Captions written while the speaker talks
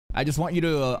I just want you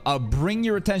to bring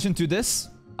your attention to this.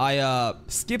 I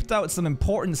skipped out some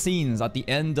important scenes at the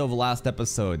end of last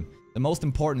episode. The most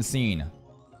important scene.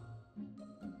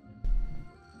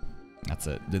 That's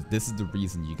it. This is the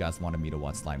reason you guys wanted me to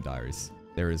watch Slime Diaries.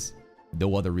 There is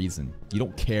no other reason. You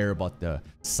don't care about the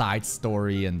side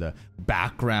story and the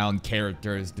background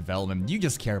characters development. You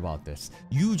just care about this.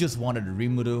 You just wanted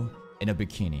Rimuru in a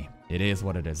bikini. It is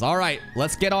what it is. All right,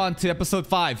 let's get on to episode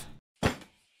 5.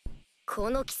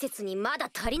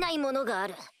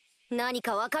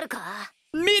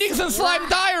 Meetings in Slime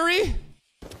Diary.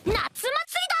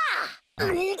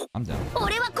 I'm down.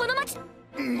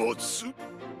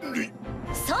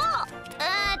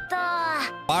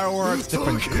 Fireworks,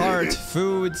 different carts,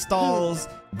 food stalls,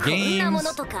 games.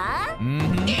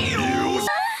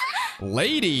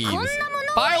 Ladies,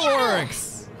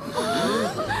 fireworks.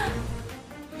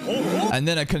 And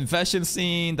then a confession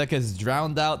scene that gets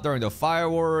drowned out during the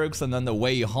fireworks, and then the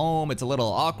way home, it's a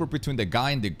little awkward between the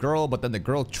guy and the girl, but then the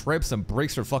girl trips and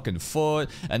breaks her fucking foot,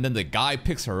 and then the guy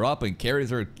picks her up and carries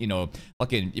her, you know,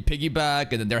 fucking piggyback,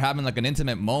 and then they're having like an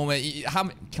intimate moment.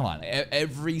 Come on,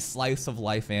 every slice of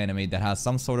life anime that has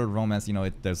some sort of romance, you know,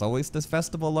 there's always this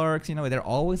festival arcs, you know, they're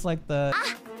always like the...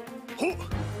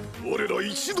 What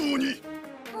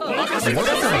about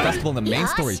the festival in the main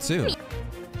story too?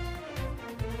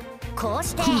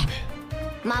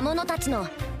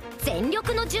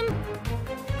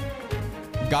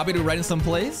 Gabiru right in some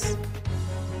place?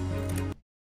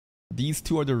 These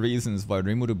two are the reasons why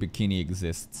Rimuru Bikini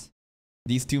exists.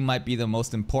 These two might be the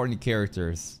most important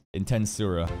characters in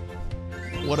Tensura.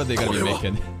 What are they gonna be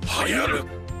making?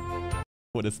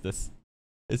 What is this?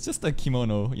 It's just a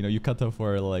kimono, you know, yukata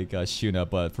for like Shuna,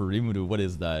 but for Rimuru, what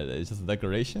is that? It's just a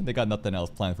decoration? They got nothing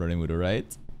else planned for Rimuru,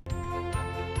 right?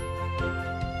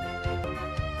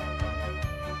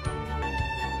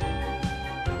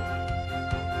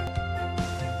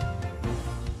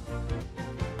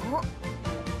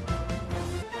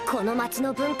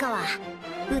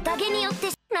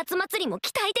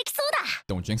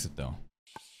 Don't jinx it though.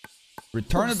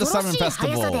 Return of the Summer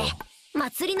Festival.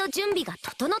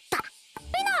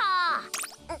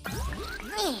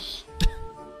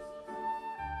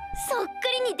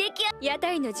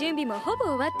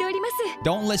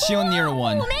 Don't let Shion near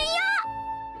one.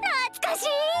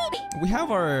 We have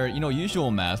our, you know,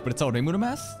 usual mask, but it's all Rimuru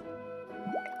mask?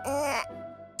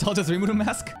 It's all just Rimuru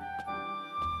mask?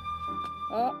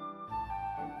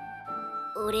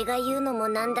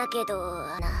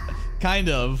 Kind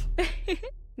of.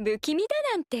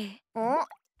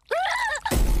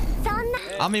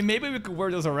 I mean, maybe we could wear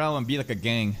those around and be like a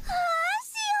gang.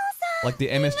 Like the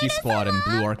MSG squad in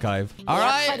Blue Archive.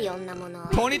 Alright!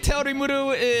 Ponytail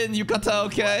Rimuru in yukata,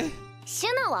 okay?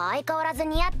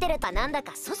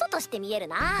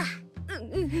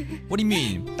 What do you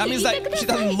mean? That means that she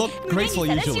doesn't look graceful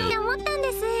usually.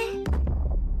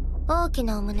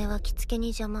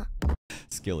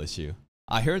 Skill issue.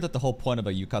 I heard that the whole point of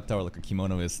a yukata or like a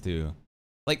kimono is to,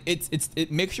 like, it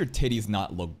makes your titties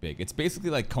not look big. It's basically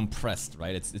like compressed,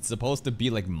 right? It's supposed to be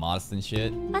like modest and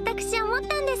shit.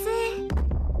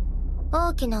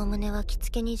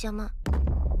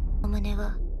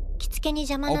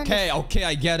 Okay, okay,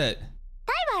 I get it.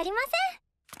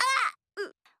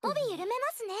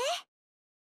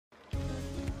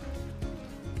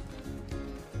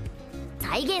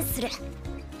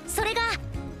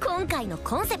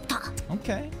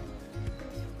 Okay.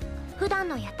 We're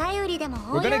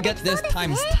gonna get this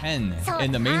times 10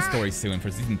 in the main story soon for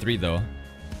season 3 though.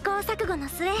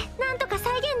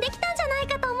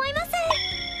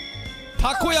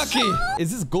 Takoyaki!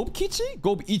 Is this Gobichi?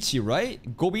 Gobichi, right?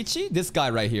 Gobichi? This guy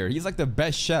right here. He's like the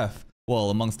best chef. Well,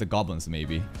 amongst the goblins,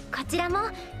 maybe.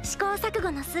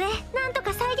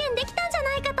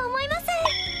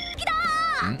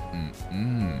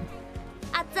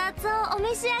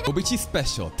 Gobichi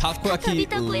special. Takoyaki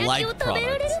like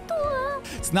product.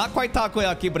 It's not quite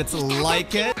takoyaki, but it's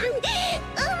like it.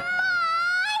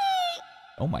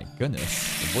 Oh my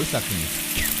goodness. The voice acting is...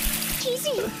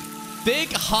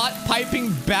 Thick, hot,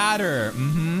 piping batter.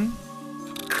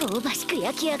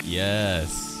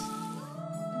 Yes.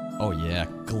 Oh yeah,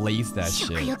 glaze that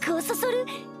shit.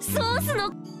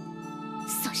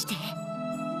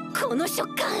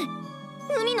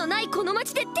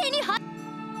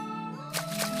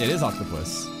 It is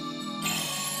octopus.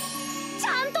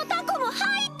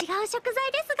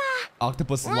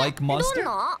 Octopus-like monster?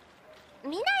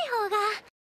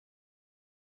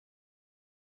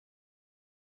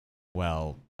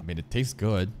 Well, I mean, it tastes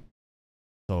good.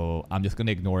 So, I'm just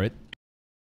gonna ignore it.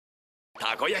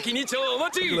 Look at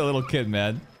the little kid,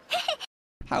 man.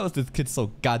 How is this kid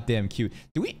so goddamn cute?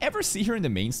 Do we ever see her in the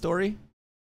main story?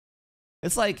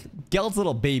 It's like Gel's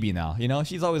little baby now, you know?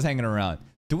 She's always hanging around.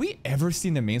 Do we ever see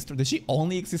in the main story? Does she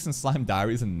only exist in Slime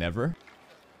Diaries and never?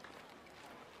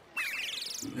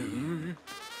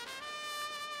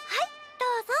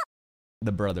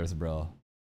 The brothers, bro.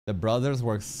 The brothers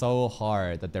work so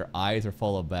hard that their eyes are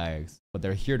full of bags, but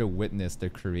they're here to witness their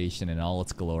creation in all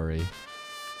its glory.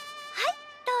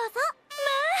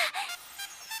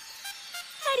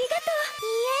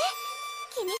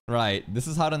 Right, this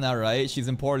is Haruna, right? She's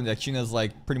important. Like, Shina's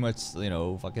like pretty much, you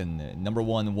know, fucking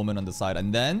 #1 woman on the side.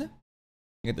 And then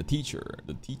you get the teacher.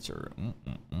 The teacher.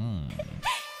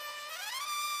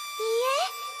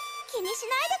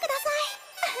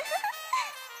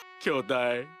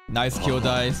 Nice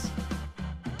kyodais.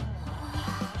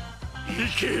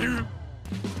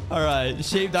 Alright,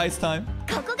 shaved ice time.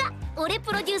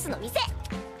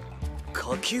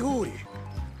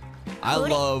 I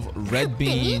love red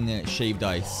bean shaved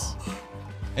ice.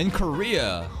 In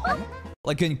Korea,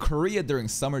 like in Korea during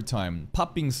summertime,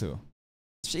 팥빙수.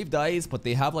 Shaved ice, but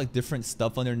they have like different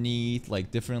stuff underneath, like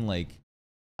different like,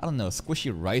 I don't know,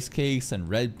 squishy rice cakes and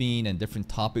red bean and different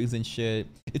toppings and shit.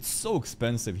 It's so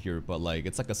expensive here, but like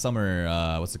it's like a summer,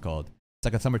 what's it called? It's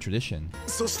like a summer tradition.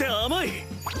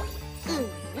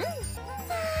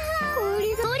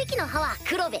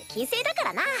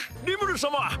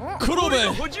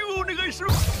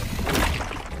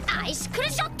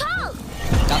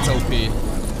 That's OP.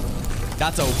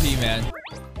 That's OP, man.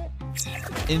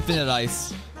 Infinite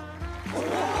ice.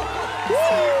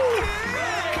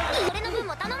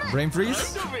 Brain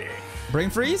freeze? Brain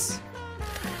freeze?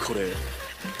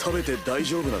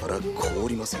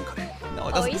 No,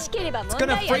 it doesn't. It's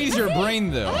gonna freeze your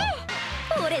brain though.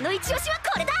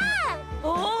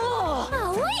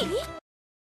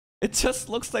 It just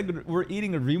looks like we're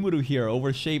eating a Rimuru here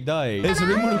over shaved ice. It's a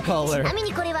Rimuru color. This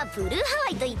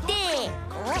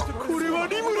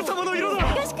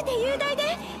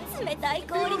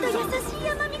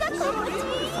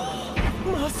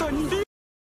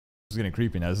is getting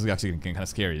creepy now. This is actually getting kind of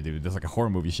scary, dude. This is like a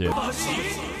horror movie shit. Run!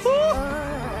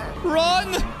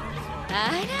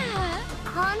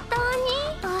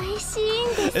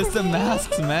 It's the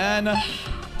masks, man.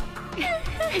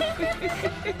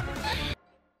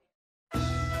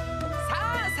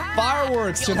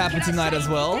 Fireworks should happen tonight as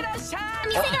well.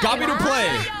 Gabi to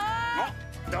play.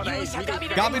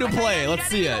 Gabi to play. Let's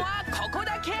see it.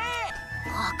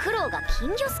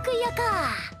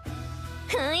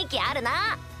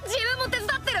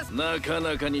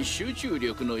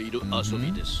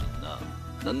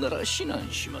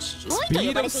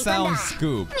 Speed of sound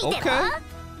scoop. Okay.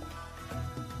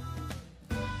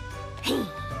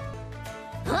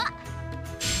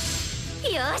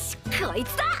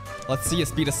 Let's see a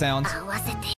speed of sound.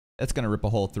 That's gonna rip a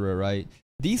hole through it, right?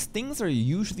 These things are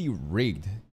usually rigged.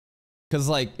 Cause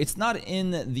like, it's not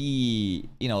in the,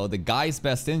 you know, the guy's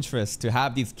best interest to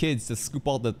have these kids to scoop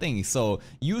all the things. So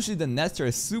usually the nester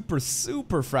is super,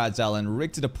 super fragile and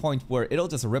rigged to the point where it'll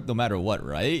just rip no matter what,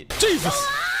 right? Jesus!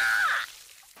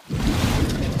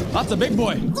 That's a big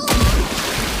boy!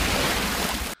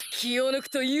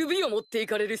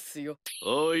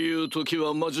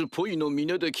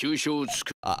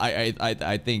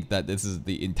 I think that this is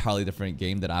the entirely different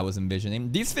game that I was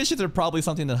envisioning. These fishes are probably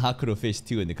something that Hakuro fished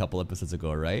too in a couple episodes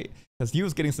ago, right? Because he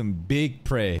was getting some big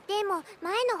prey.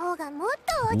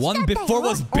 One before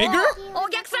was bigger?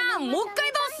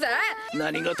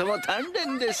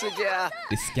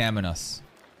 He's scamming us.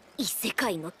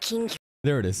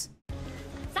 There it is.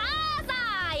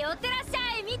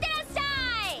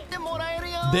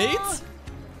 Date?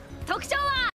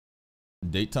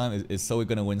 Date time? Is Zoe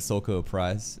gonna win Soko a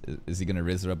prize? Is he gonna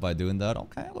raise her up by doing that?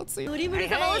 Okay, let's see. What do you mean you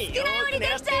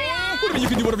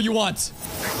can do whatever you want?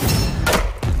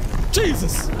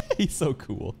 Jesus! He's so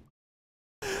cool.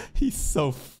 He's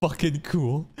so fucking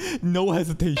cool. No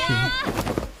hesitation.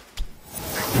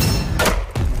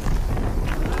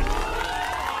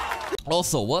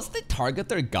 Also, was the target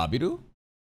there Gabiru?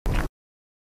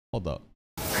 Hold up.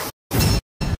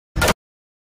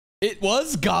 It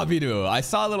was Gabiru. I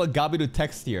saw a little Gabiru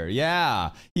text here.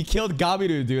 Yeah, he killed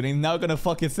Gabiru, dude, and he's now gonna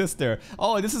fuck his sister.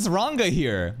 Oh, this is Ranga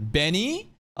here. Benny,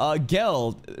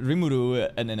 Gel, Rimuru,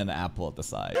 and then an apple at the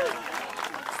side.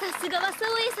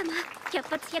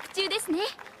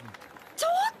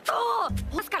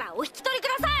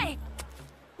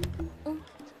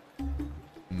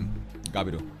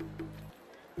 Gabiru.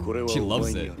 She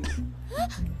loves it.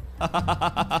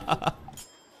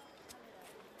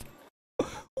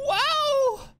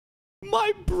 Wow!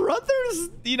 My brother's,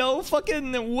 you know,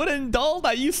 fucking wooden doll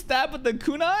that you stab with the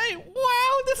kunai?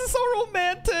 Wow, this is so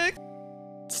romantic.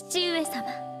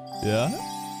 Yeah?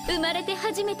 It's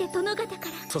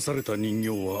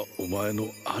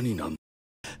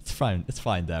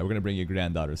fine, Dad. We're gonna bring your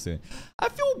granddaughter soon. I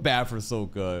feel bad for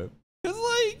Sokka. Cause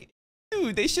like,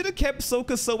 dude, they should have kept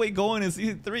Sokka Soe going in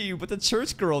season 3, but the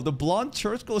church girl, the blonde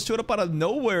church girl showed up out of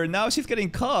nowhere and now she's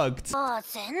getting cucked. Vine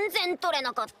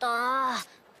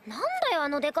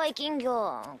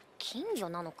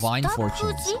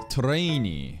fortunes.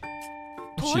 Trainee.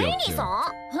 What's she up to?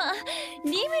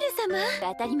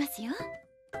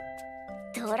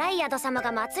 トライアド様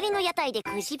が祭りの屋台で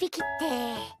くじ引きっ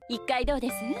て一回どうで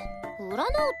す？占うっ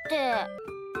て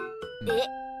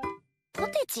ポ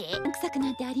テチ？臭く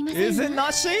なんてありません。Is it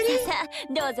not shady? さあ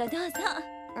どうぞどうぞ。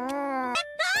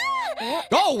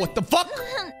Oh, what the fuck?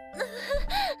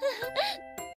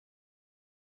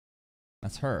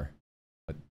 That's her.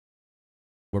 But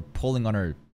we're pulling on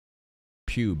her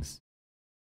pubes.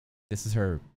 This is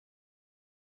her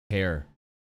hair.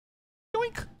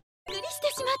 Yoink.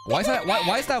 Why is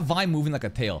that vine moving like a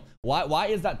tail? Why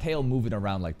is that tail moving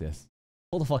around like this?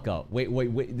 Hold the fuck up. Wait.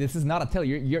 This is not a tail.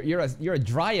 You're a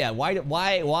dryad.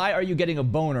 Why are you getting a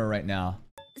boner right now?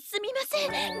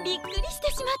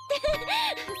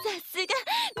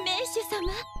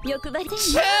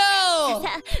 Chill!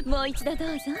 もう一度どう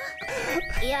ぞ。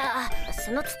いや、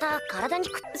そのツタ体に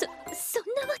そん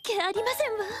なわけありませ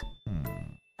んわ。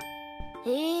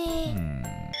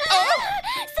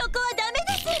そこはダメ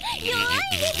です。弱い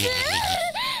です。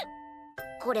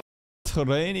これ。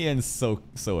Trainee and Soe.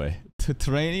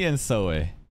 Trainee and Soe.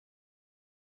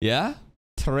 Yeah?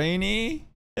 Trainee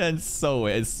and Soe.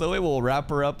 And Soe will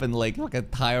wrap her up and like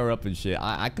tie her up and shit.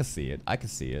 I could see it. I could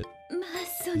see it.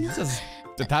 This is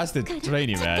attached to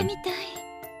Trainee, man.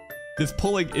 This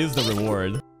pulling is the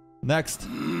reward. Next.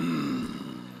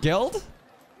 Geld?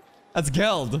 That's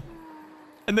Geld.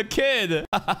 And the kid.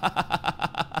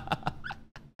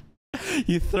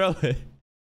 You throw it.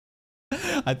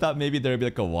 I thought maybe there'd be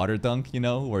like a water dunk, you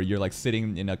know, where you're like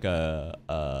sitting in like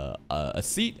a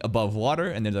seat above water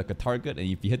and there's like a target, and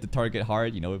if you hit the target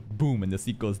hard, you know, boom, and the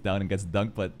seat goes down and gets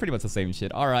dunked, but pretty much the same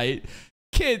shit. All right.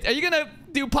 Kid, are you gonna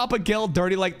do Papa Gil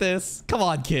dirty like this? Come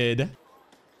on, kid.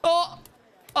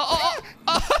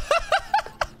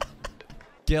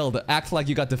 Gil, act like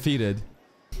you got defeated.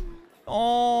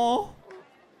 Oh,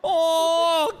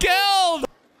 Gil!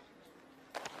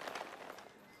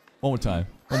 One more time,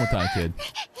 kid.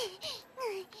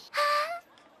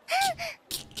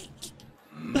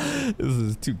 This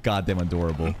is too goddamn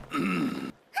adorable.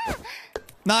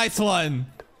 Nice one!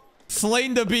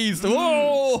 Slain the beast!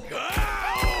 Whoa!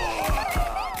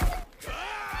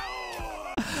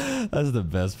 That's the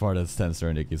best part of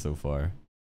Tensor Nikki so far.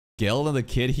 Gil and the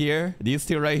kid here, these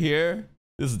two right here.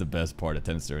 This is the best part of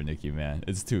Tensor Nikki, man.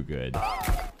 It's too good.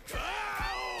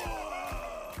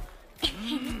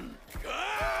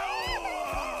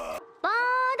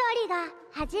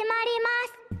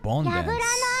 Bone dance.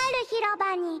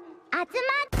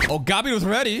 Oh, Gabi was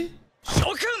ready.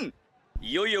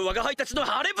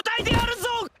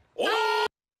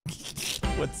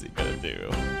 What's he gonna do?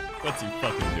 What's he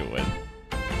fucking doing?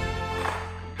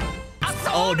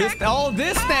 Oh,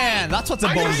 this stand. That's what's a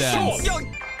bone dance.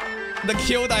 The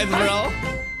Kyodais, bro.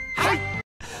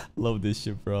 Love this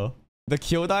shit, bro. The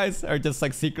Kyodais are just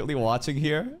like secretly watching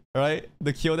here, right?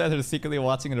 The Kyodais are secretly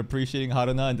watching and appreciating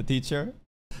Haruna and the teacher.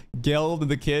 Geld and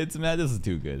the kids, man, this is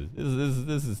too good.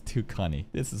 This is too cunny.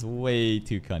 This is way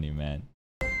too cunny, man.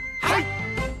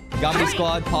 Gabi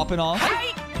squad popping off.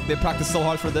 They practiced so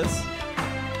hard for this.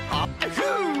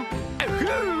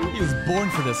 He was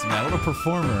born for this, man. What a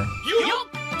performer.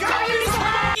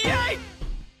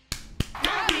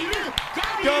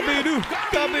 Gabiru!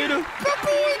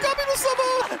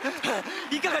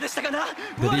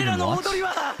 Did he even watch?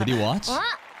 Did he watch?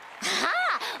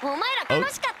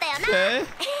 Okay.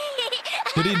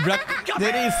 Did he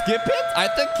skip it? I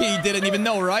think he didn't even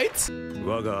know, right?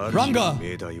 Ranga!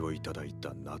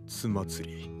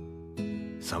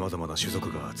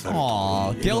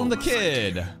 Aww, Gil and the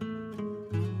kid!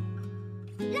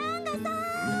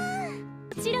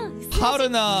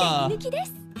 Haruna!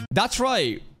 That's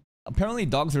right! Apparently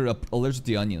dogs are allergic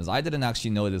to onions. I didn't actually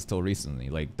know this till recently.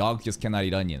 Like, dogs just cannot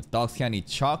eat onions. Dogs can't eat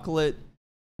chocolate.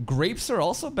 Grapes are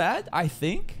also bad, I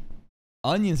think.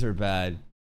 Onions are bad.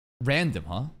 Random,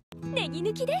 huh?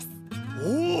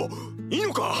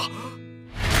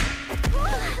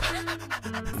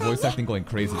 Voice acting going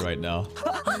crazy right now.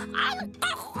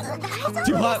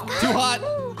 Too hot! Too hot!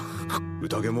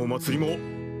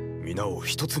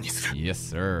 Yes,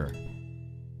 sir.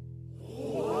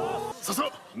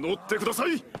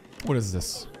 What is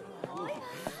this?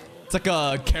 It's like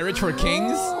a carriage for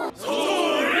kings?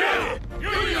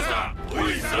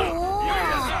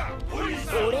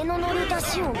 俺の乗るた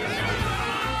しよ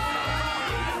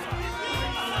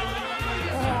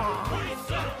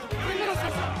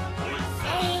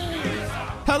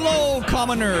Hello,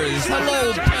 commoners!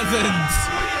 Hello, peasants!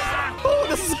 Oh,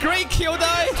 this is great,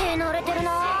 Kyodai! 手乗れてる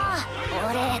な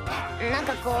俺なん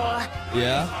かこう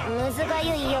Yeah? むずが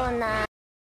ゆいような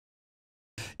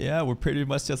Yeah, we're pretty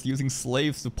much just using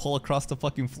slaves to pull across the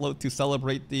fucking float to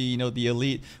celebrate the, you know, the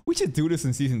elite. We should do this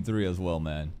in season 3 as well,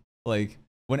 man. Like,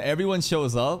 when everyone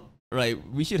shows up, right,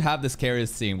 we should have this carriage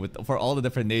scene with for all the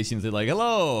different nations. They're like,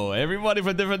 hello, everybody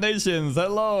from different nations,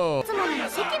 hello.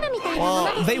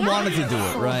 Well, they wanted to do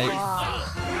it, right?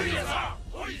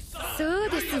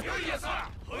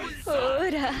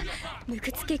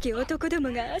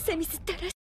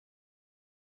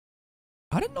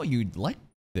 I didn't know you'd like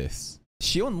this.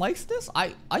 Shion likes this?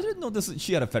 I didn't know this.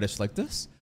 She had a fetish like this.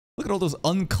 Look at all those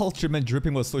uncultured men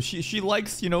dripping with. So she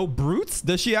likes, you know, brutes?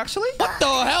 Does she actually? What the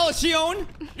hell, Shion?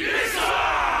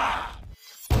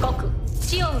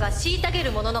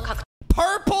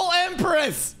 Purple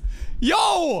Empress!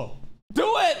 Yo!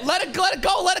 Do it! Let it go!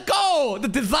 Let it go! The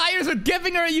desires are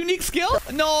giving her a unique skill?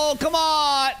 No, come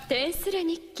on!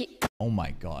 Oh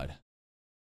my god.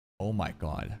 Oh my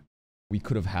god. We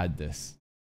could have had this.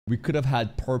 We could have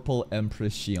had Purple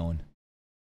Empress Shion.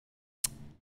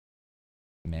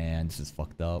 Man, this is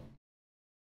fucked up.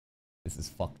 This is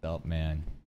fucked up, man.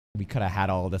 We could have had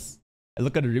all this. And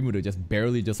look at Rimuru just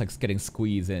barely just like getting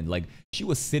squeezed in. Like, she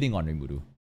was sitting on Rimuru.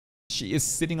 She is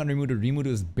sitting on Rimuru. Rimuru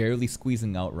is barely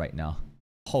squeezing out right now.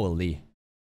 Holy.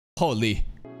 Holy.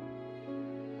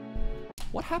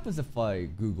 What happens if I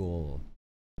Google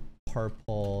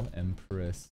Purple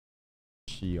Empress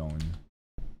Shion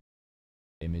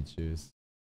images?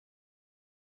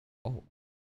 Oh.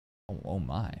 Oh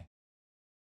my.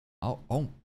 Oh.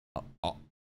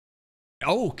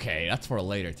 Okay, that's for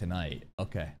later tonight.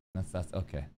 Okay, that's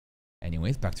okay.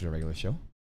 Anyways, back to the regular show.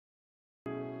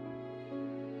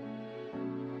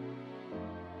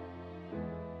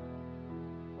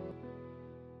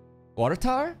 Water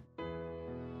tower?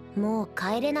 もう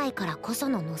帰れないからこそ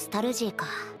のノスタルジーか。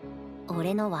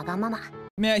俺のわがまま。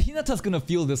 Man, Hinata's gonna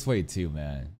feel this way too,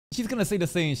 man. She's gonna say the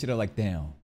same shit like,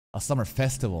 damn. A summer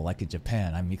festival like in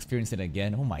Japan. I'm experiencing it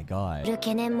again. Oh my god.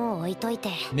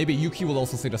 Maybe Yuki will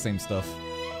also say the same stuff.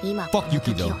 Fuck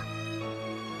Yuki though.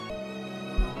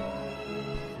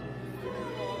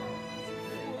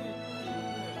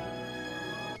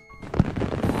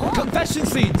 Confession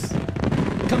scenes!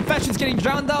 Confessions getting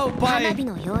drowned out by...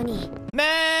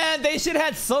 Man, they should have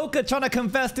had Soka trying to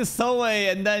confess to Soe,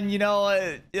 and then, you know,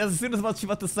 as soon as she's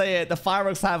about to say it, the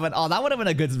fireworks happen. Oh, that would have been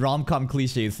a good rom-com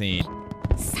cliche scene.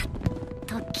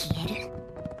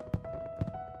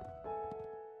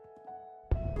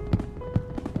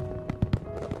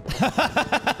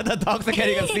 The dogs are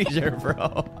getting a seizure,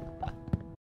 bro.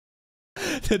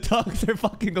 The dogs are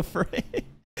fucking afraid.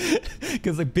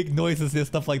 Because like big noises and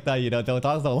stuff like that, you know. The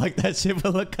dogs don't like that shit,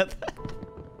 but look at that.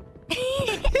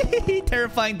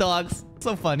 Terrifying dogs.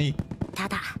 So funny.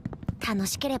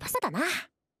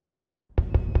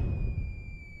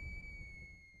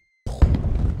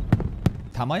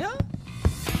 Tamaya?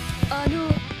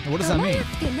 What does that mean?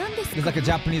 It's like a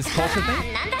Japanese culture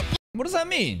thing? What does that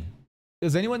mean?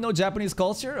 Does anyone know Japanese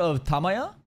culture of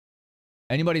Tamaya?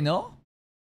 Anybody know?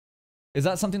 Is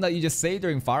that something that you just say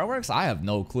during fireworks? I have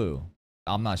no clue.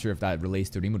 I'm not sure if that relates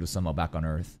to Rimuru somehow back on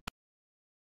Earth.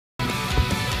 Who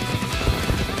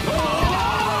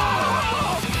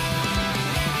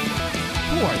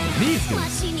are these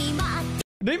dudes?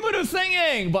 Rimuru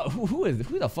singing! But who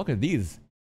the fuck are these?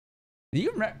 Do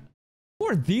you remember? Who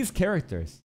are these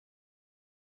characters?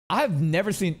 I've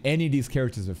never seen any of these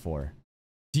characters before.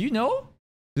 Do you know?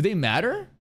 Do they matter?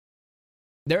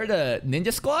 They're the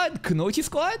ninja squad? Kunoichi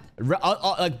squad?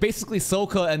 Like basically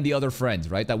Soka and the other friends,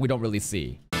 right? That we don't really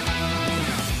see. Let's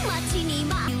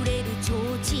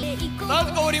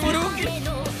go, Rimuru!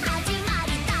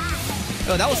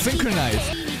 Oh, that was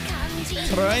synchronized.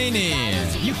 Training.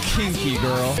 You kinky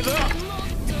girl.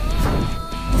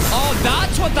 Oh,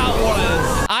 that's what that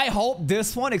was! I hope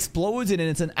this one explodes and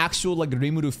it's an actual like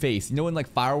Rimuru face. You know in like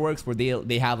fireworks where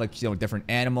they have like, you know, different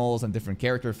animals and different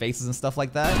character faces and stuff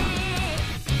like that?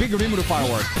 Big Rimuru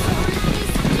firework.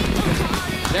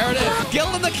 There it is.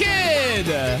 Killing the kid!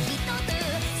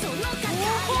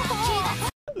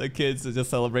 The kids are just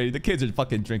celebrating. The kids are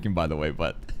fucking drinking, by the way,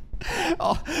 but...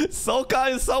 Oh,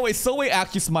 Soka and Soe. Soe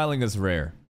actually smiling is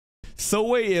rare.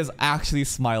 Soe is actually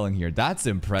smiling here. That's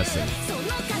impressive.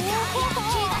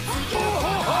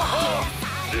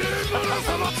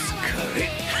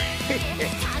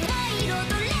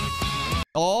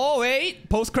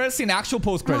 post-credit scene, actual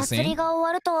post-credit 祭り scene. が終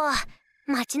わると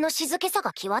街の静けさ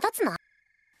が際立つな。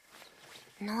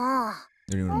なあ。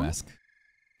 They're doing a mask.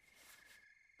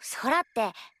 空っ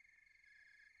て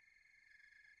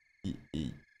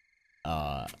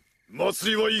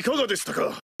祭りはいかがでした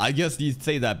か? I guess you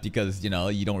say that because, you know,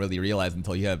 you don't really realize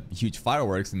until you have huge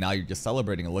fireworks and now you're just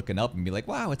celebrating and looking up and be like,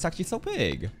 wow, it's actually so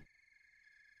big.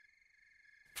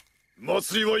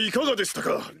 祭りはいかがでした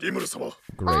か、リムル様? お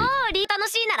Great. ー、リー楽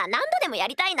しいなら何度でもや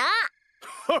りたいな。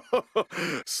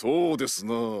そうです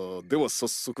な。では早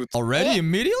速。 Already?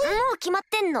 Immediately? もう決まっ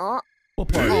てんの？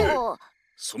 What party? もう。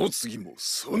その次も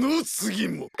その次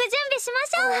も。準備し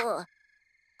ましょう。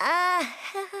ああ。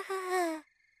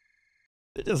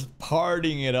 They're just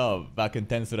partying it up back in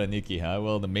Tensura Nikki, huh?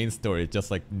 Well, the main story is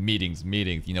just like meetings.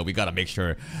 You know, we gotta make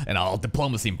sure, and all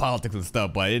diplomacy and politics and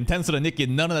stuff. But in Tensura Nikki,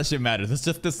 none of that shit matters. It's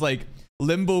just this like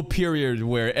limbo period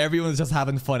where everyone's just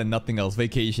having fun and nothing else.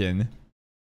 Vacation.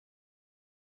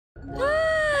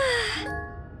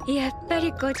 やっぱ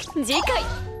り次回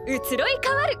移ろい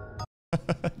変わる。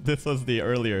 This was the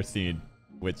earlier scene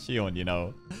with Shion, you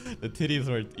know. The titties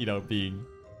were, you know, being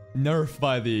nerfed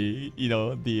by the, you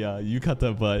know, the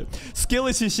yukata, but skill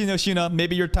is Shina.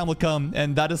 Maybe your time will come.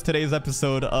 And that is today's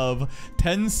episode of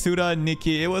Tensura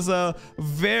Nikki. It was a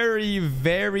very,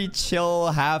 very chill,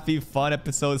 happy, fun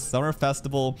episode, summer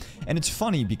festival. And it's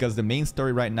funny because the main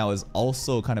story right now is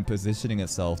also kind of positioning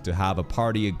itself to have a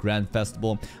party, a grand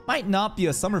festival. Might not be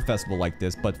a summer festival like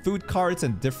this, but food carts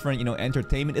and different, you know,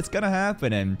 entertainment, it's gonna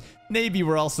happen. And maybe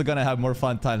we're also gonna have more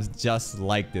fun times just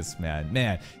like this, man.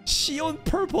 Man, Shion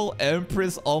Purple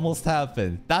Empress almost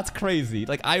happened. That's crazy.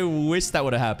 Like, I wish that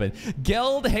would have happened.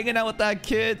 Geld hanging out with that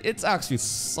kid, it's actually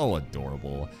so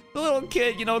adorable. The little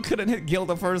kid, you know, couldn't hit Gil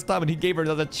the first time and he gave her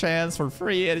another chance for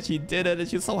free and she did it and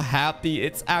she's so happy.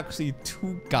 It's actually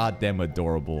too goddamn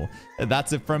adorable. And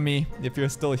that's it from me. If you're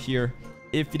still here,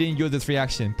 if you didn't enjoy this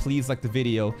reaction, please like the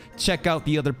video. Check out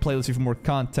the other playlist for more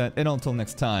content. And until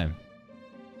next time,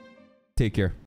 take care.